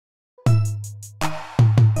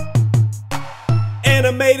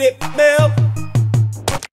Animated Mel.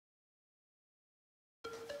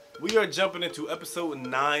 We are jumping into episode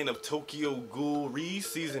 9 of Tokyo Ghoul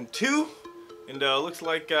season 2, and looks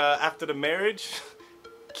like after the marriage,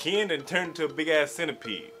 Ken had turned into a big ass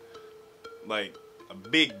centipede, like a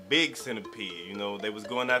big centipede. You know, they was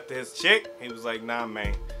going after his chick. He was like, "Nah,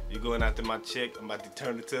 man, you going after my chick? I'm about to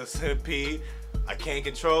turn into a centipede. I can't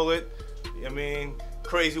control it." I mean,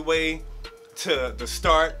 crazy way to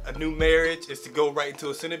start a new marriage is to go right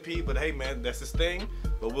into a centipede. But hey, man, that's his thing.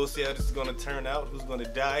 But we'll see how this is gonna turn out. Who's gonna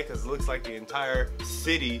die? Because it looks like the entire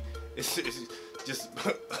city is just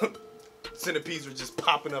centipedes are just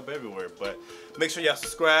popping up everywhere. But make sure y'all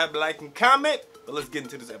subscribe, like, and comment. But let's get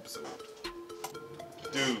into this episode.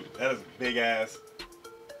 Dude, that is big ass.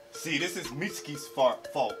 See, this is Mitsuki's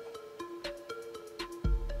fault.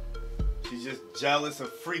 She's just jealous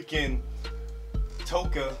of freaking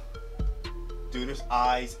Toka. Dude, there's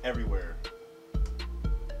eyes everywhere.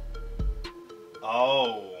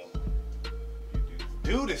 Oh.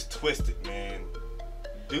 Dude is twisted, man.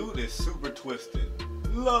 Dude is super twisted.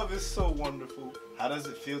 Love is so wonderful. How does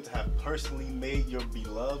it feel to have personally made your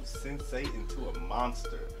beloved sensei into a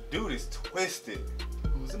monster? Dude is twisted.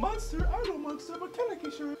 Who's a monster? I'm no monster, but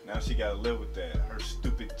Kaneki sure. Now she gotta live with that. Her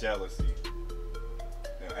stupid jealousy.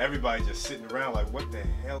 Now everybody just sitting around like, what the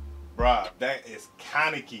hell? Bruh, that is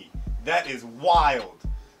Kaneki. That is wild.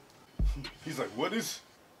 He's like, what is?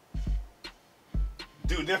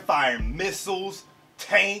 Dude, they're firing missiles,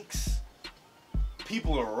 tanks.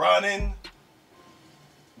 People are running.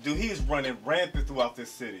 Dude, he is running rampant throughout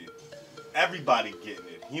this city. Everybody getting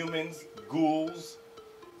it. Humans, ghouls.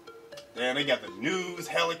 And they got the news,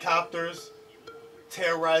 helicopters,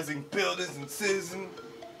 terrorizing buildings and citizens.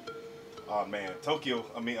 Oh man, Tokyo,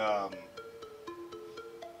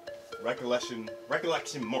 Recollection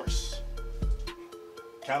Morse.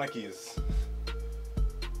 Kaneki is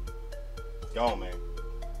gone, man.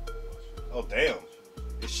 Oh damn.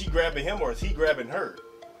 Is she grabbing him or is he grabbing her?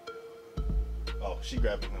 Oh, she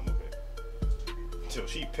grabbing him, okay. Until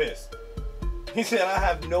she pissed. He said, I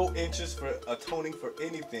have no interest for atoning for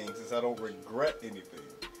anything since I don't regret anything.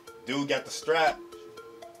 Dude got the strap.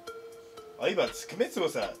 Oh, he about to commit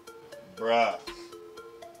suicide. Bruh.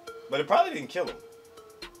 But it probably didn't kill him.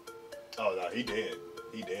 Oh no, he dead.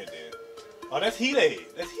 He dead. Oh, that's Hide.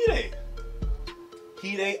 That's Hide.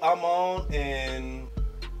 Hide, Amon, and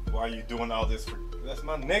why are you doing all this for? That's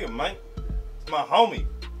my nigga, man. It's my homie.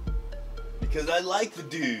 Because I like the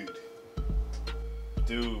dude.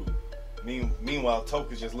 Dude. Meanwhile,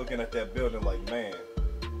 Toka's just looking at that building like, man.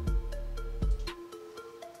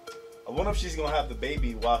 I wonder if she's gonna have the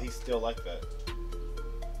baby while he's still like that.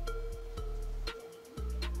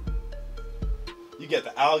 You get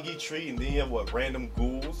the algae tree, and then you have what, random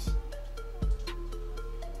ghouls.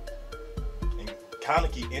 And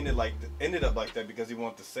Kaneki ended up like that because he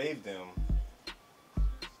wanted to save them.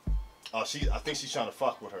 Oh, I think she's trying to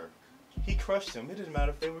fuck with her. He crushed him. It didn't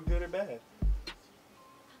matter if they were good or bad.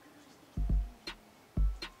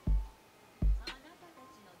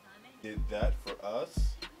 Did that for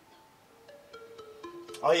us?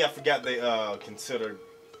 Oh yeah, I forgot they considered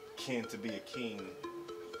Ken to be a king.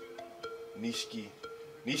 Nishiki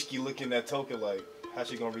looking at Toka like, how's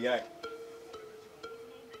she gonna react?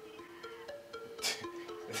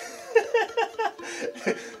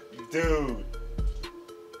 Dude.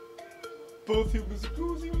 Both humans and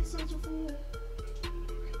ghouls, he was such a fool.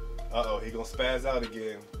 Uh-oh, he gonna spaz out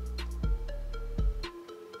again.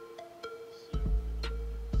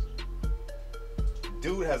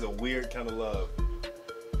 Dude has a weird kind of love.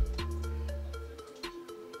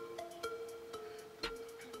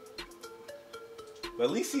 But at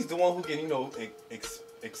least he's the one who can, you know,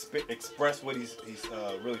 express what he's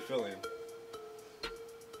really feeling.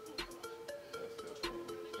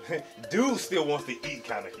 Dude still wants to eat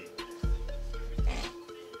Kaneki.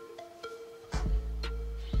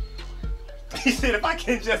 He said, if I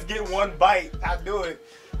can just get one bite, I'll do it.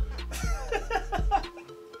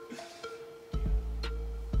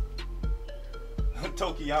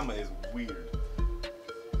 Tokiyama is weird.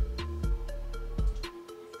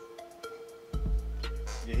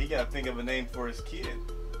 Yeah, he gotta think of a name for his kid.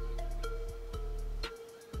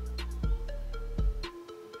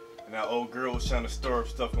 And that old girl was trying to stir up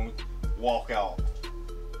stuff and walk out.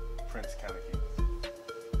 Prince Kaneki.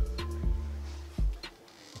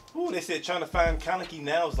 Ooh, they said trying to find Kaneki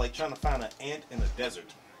now is like trying to find an ant in a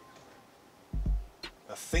desert.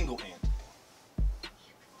 A single ant.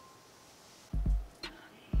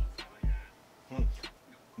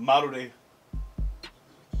 Marude.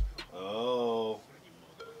 Oh.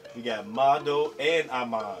 We got Mado and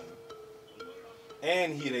Amon.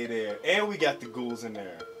 And Hide there. And we got the ghouls in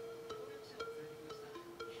there.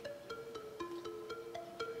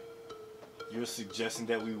 You're suggesting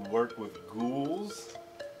that we work with ghouls?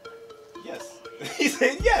 Yes. He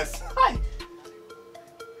said yes. Hi.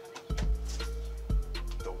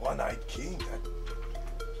 The one-eyed king.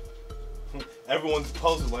 Everyone's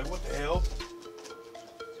puzzled like, what the hell?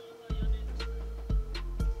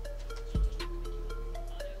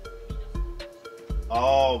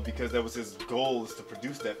 Oh, because that was his goal, is to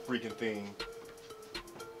produce that freaking thing.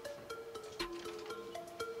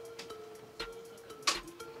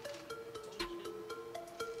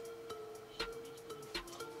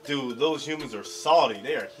 Dude, those humans are salty.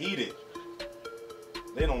 They are heated.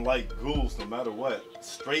 They don't like ghouls no matter what.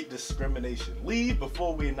 Straight discrimination. Leave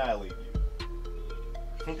before we annihilate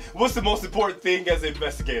you. What's the most important thing as an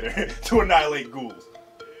investigator? To annihilate ghouls.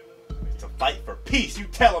 To fight for peace. You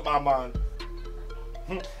tell him, Amon.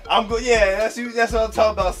 I'm good. Yeah, that's you. That's what I'm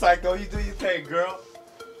talking about, Psycho. You do your thing, girl.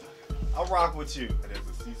 I'll rock with you. There's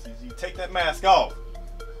a CCG. Take that mask off.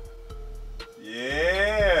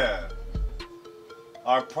 Yeah.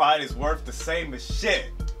 Our pride is worth the same as shit.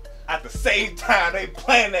 At the same time, they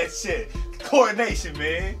playing that shit. Coordination,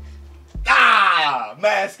 man. Ah!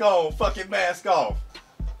 Mask on. Fucking mask off.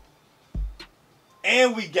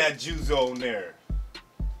 And we got Juzo on there.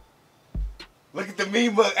 Look at the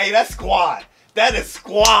meme. Hey, that's squad. That is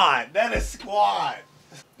squad. That is squad.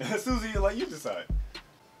 Susie, you're like, you decide.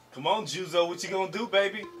 Come on, Juzo. What you gonna do,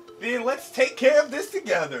 baby? Then let's take care of this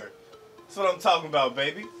together. That's what I'm talking about,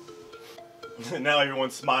 baby. Now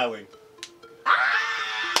everyone's smiling.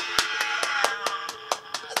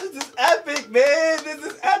 This is epic, man. This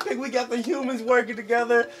is epic. We got the humans working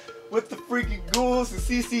together with the freaking ghouls, the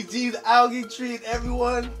CCG, the algae tree, and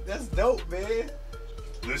everyone. That's dope, man.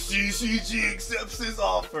 The CCG accepts his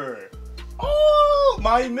offer. Oh,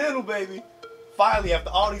 monumental, baby. Finally, after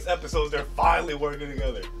all these episodes, they're finally working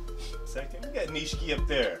together. Second, we got Nishiki up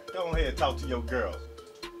there. Go ahead and talk to your girl.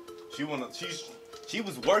 She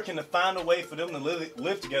was working to find a way for them to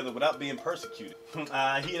live together without being persecuted.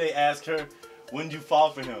 Here they ask her, when did you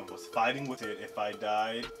fall for him? Was fighting with it if I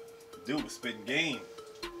died? Dude was spitting game.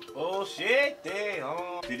 Oh shit,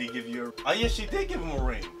 damn. Did he give you a... Oh yeah, she did give him a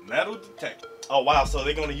ring. Metal detector. Oh wow, so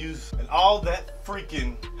they're gonna use... And all that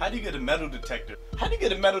freaking... How do you get a metal detector? How do you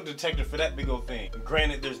get a metal detector for that big old thing?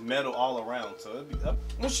 Granted, there's metal all around, so it'd be...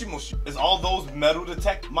 Mushi mushi. Is all those metal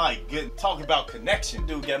detectors? My good. Talking about connection.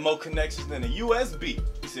 Dude got more connections than a USB.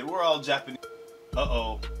 He said, we're all Japanese.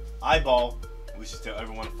 Uh-oh. Eyeball. We should tell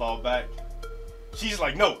everyone to fall back. She's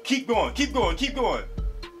like, no, keep going, keep going, keep going.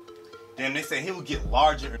 Damn, they say he will get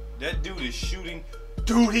larger. That dude is shooting.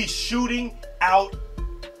 Dude, he's shooting out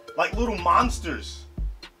like little monsters.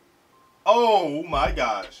 Oh my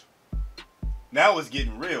gosh. Now it's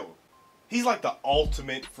getting real. He's like the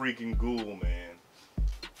ultimate freaking ghoul,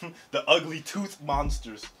 man. The ugly tooth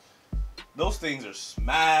monsters. Those things are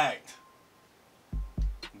smacked.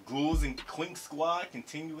 Ghouls and Clink Squad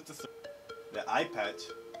continue with the eye patch.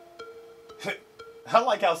 I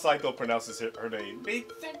like how Psycho pronounces her name.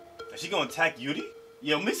 Is she gonna attack Yuri?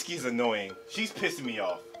 Yo, Mitsuki's annoying. She's pissing me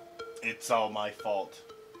off. It's all my fault.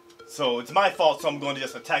 So it's my fault, so I'm going to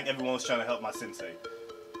just attack everyone who's trying to help my sensei.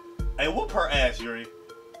 Hey, whoop her ass, Yuri.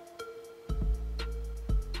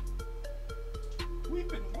 We've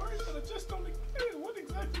been worried, but I just don't get what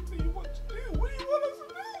exactly do you want to do? What do you want us to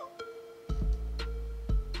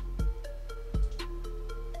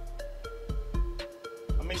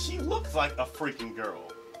do? I mean, she looks like a freaking girl.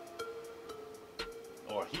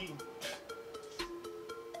 Or he.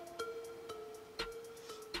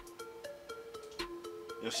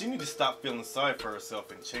 Yo, she need to stop feeling sorry for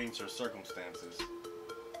herself and change her circumstances.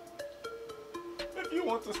 If you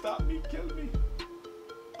want to stop me, kill me.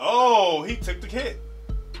 Oh, he took the hit.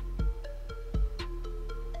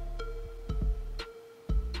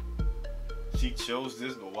 She chose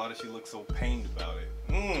this, but why does she look so pained about it?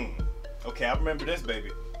 Okay, I remember this,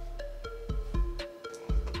 baby.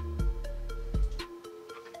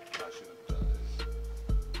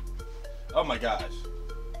 Oh my gosh.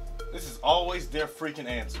 This is always their freaking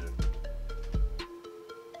answer.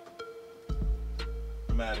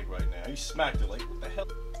 Dramatic right now. You smacked her like, what the hell?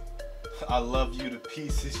 I love you to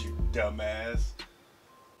pieces, you dumbass.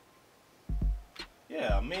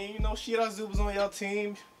 Yeah, I mean, you know, Shirazu was on y'all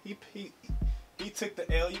team. He took the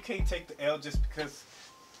L. You can't take the L just because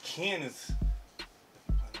Ken is...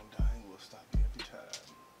 Plan on dying, we'll stop you every time.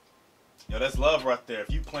 Yo, that's love right there.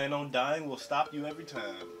 If you plan on dying, we'll stop you every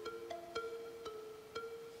time.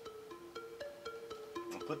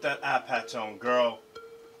 Put that eye patch on, girl.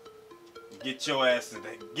 Get your ass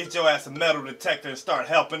a metal detector and start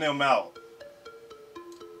helping them out.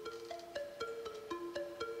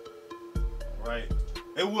 Right.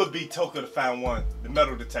 It would be Toka to find one, the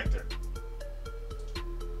metal detector.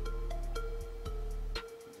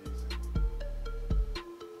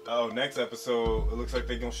 Oh, next episode, it looks like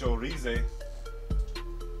they're gonna show Rize.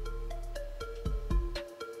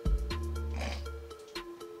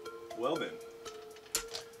 Well then.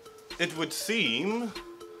 It would seem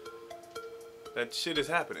that shit is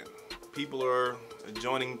happening. People are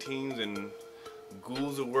joining teams and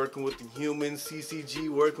ghouls are working with the humans, CCG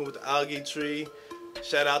working with the algae tree.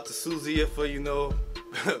 Shout out to Suzia for, you know,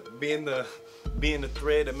 being the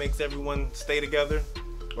thread that makes everyone stay together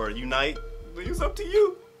or unite. It's up to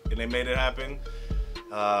you. And they made it happen.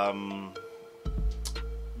 The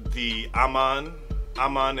Amon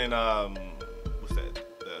and what's that?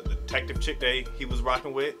 The detective chick he was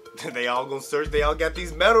rocking with. They all gonna search. They all got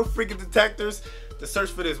these metal freaking detectors to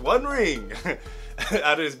search for this one ring.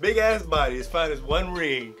 Out of this big ass body, it's find this one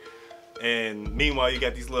ring. And meanwhile, you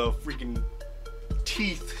got these little freaking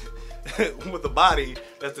teeth with a body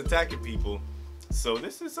that's attacking people. So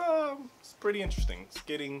this is it's pretty interesting. It's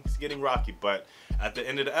getting rocky, but at the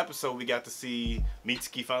end of the episode, we got to see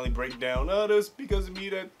Mitsuki finally break down. Oh, that's because of me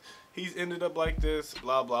that he's ended up like this.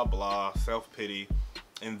 Blah blah blah. Self pity,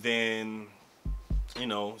 and then you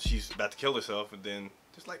know she's about to kill herself, and then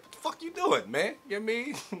just like, what the fuck you doing, man? You know what I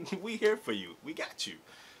mean? We here for you. We got you.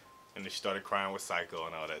 And then she started crying with Psycho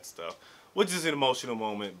and all that stuff, which is an emotional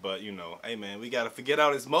moment. But you know, hey man, we gotta forget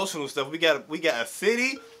all this emotional stuff. We got a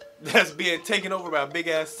city that's being taken over by a big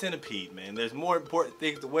ass centipede, man. There's more important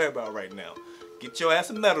things to worry about right now. Get your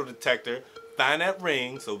ass a metal detector, find that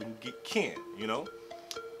ring so we can get Ken, you know?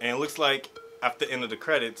 And it looks like after the end of the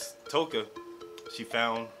credits, Toka, she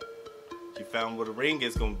found what a ring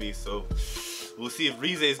is gonna be. So we'll see if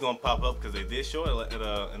Rize is gonna pop up because they did show it in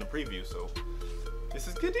a preview. So this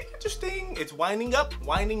is good, interesting. It's winding up,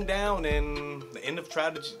 winding down, and the end of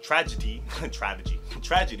tragedy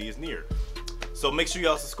is near. So make sure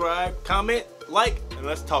y'all subscribe, comment, like, and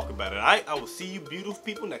let's talk about it. Alright, I will see you beautiful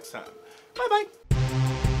people next time. Bye bye.